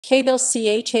Kbal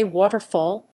Chhay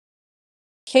Waterfall.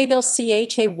 Kbal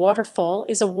Chhay Waterfall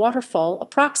is a waterfall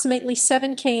approximately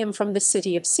 7 km from the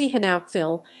city of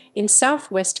Sihanoukville in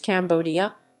southwest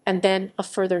Cambodia, and then a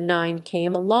further 9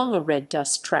 km along a red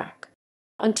dust track.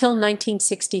 Until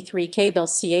 1963, Kbal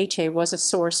Chhay was a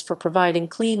source for providing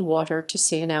clean water to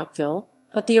Sihanoukville,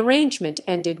 but the arrangement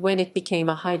ended when it became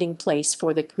a hiding place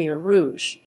for the Khmer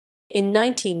Rouge. In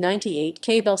 1998,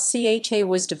 Kbal Chhay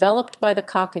was developed by the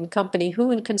Kok An Company,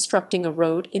 who, in constructing a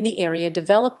road in the area,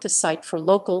 developed the site for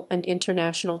local and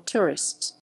international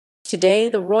tourists. Today,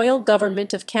 the Royal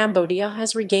Government of Cambodia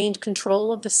has regained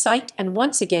control of the site and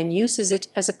once again uses it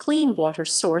as a clean water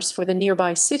source for the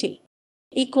nearby city.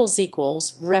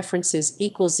 References